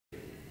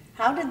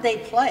How did they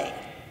play?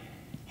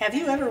 Have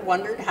you ever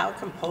wondered how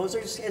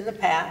composers in the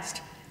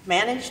past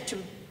managed to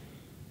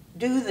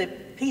do the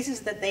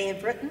pieces that they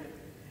have written?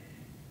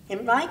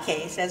 In my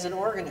case, as an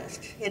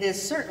organist, it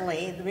is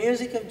certainly the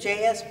music of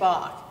J.S.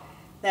 Bach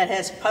that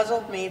has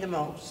puzzled me the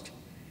most.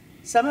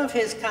 Some of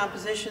his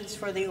compositions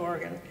for the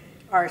organ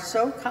are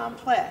so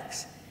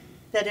complex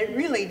that it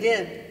really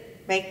did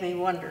make me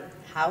wonder,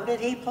 how did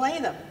he play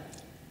them?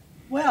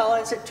 Well,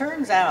 as it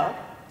turns out,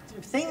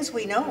 the things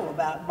we know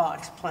about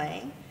Bach's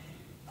playing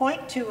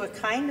point to a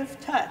kind of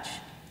touch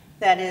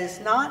that is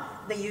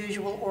not the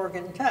usual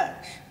organ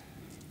touch.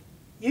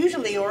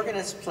 Usually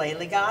organists play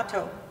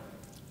legato,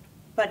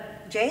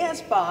 but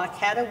J.S. Bach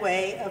had a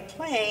way of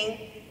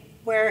playing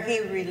where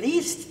he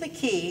released the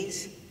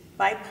keys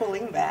by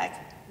pulling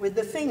back with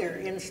the finger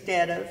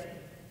instead of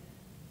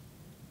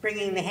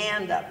bringing the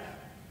hand up.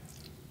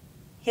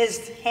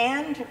 His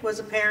hand was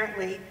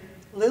apparently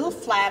a little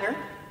flatter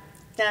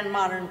than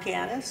modern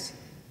pianists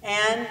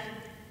and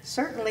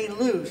certainly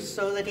loose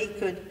so that he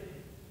could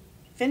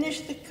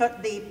finish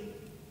the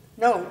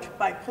note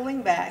by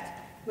pulling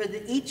back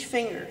with each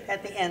finger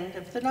at the end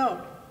of the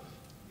note.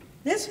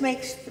 This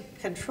makes the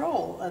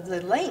control of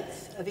the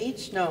length of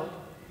each note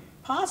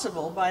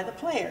possible by the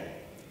player,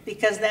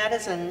 because that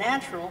is a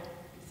natural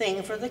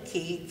thing for the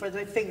key, for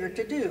the finger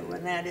to do,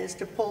 and that is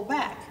to pull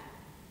back.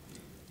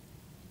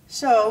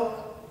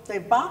 So the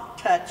Bach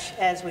touch,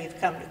 as we've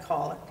come to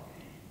call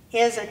it,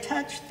 is a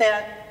touch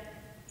that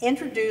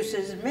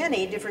introduces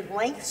many different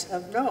lengths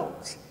of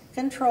notes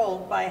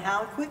controlled by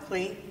how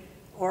quickly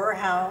or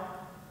how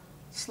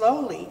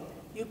slowly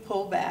you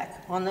pull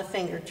back on the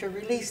finger to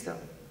release them.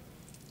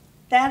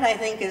 That, I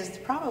think, is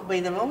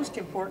probably the most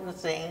important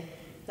thing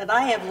that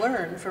I have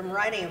learned from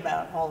writing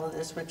about all of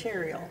this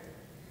material.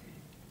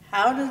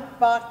 How did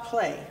Bach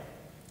play?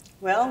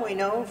 Well, we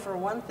know for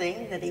one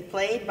thing that he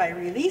played by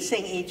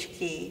releasing each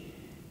key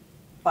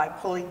by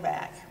pulling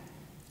back.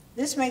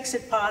 This makes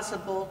it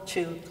possible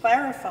to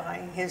clarify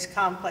his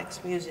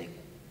complex music.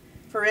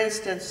 For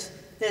instance,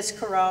 this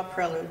chorale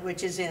prelude,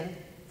 which is in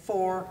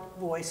 4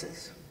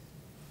 voices.